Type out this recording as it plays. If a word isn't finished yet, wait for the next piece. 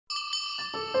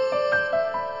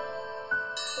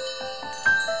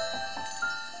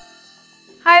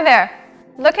Hi there!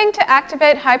 Looking to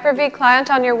activate Hyper-V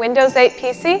Client on your Windows 8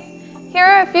 PC? Here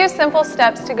are a few simple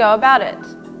steps to go about it.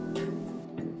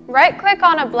 Right-click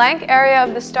on a blank area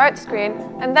of the Start screen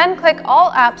and then click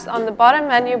All Apps on the bottom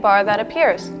menu bar that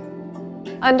appears.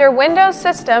 Under Windows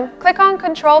System, click on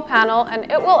Control Panel and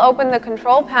it will open the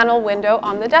Control Panel window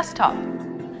on the desktop.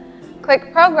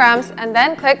 Click Programs and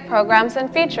then click Programs and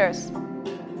Features.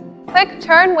 Click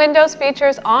Turn Windows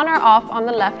Features on or off on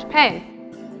the left pane.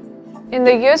 In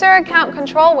the User Account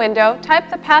Control window, type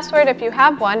the password if you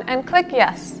have one and click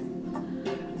Yes.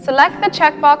 Select the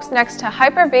checkbox next to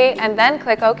Hyper-V and then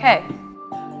click OK.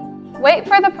 Wait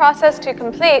for the process to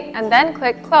complete and then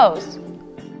click Close.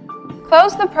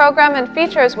 Close the Program and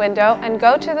Features window and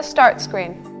go to the Start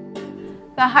screen.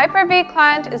 The Hyper-V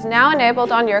client is now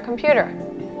enabled on your computer.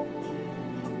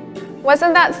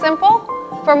 Wasn't that simple?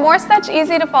 For more such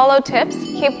easy-to-follow tips,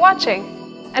 keep watching.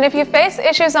 And if you face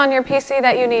issues on your PC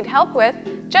that you need help with,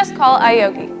 just call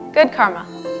iYogi. Good karma.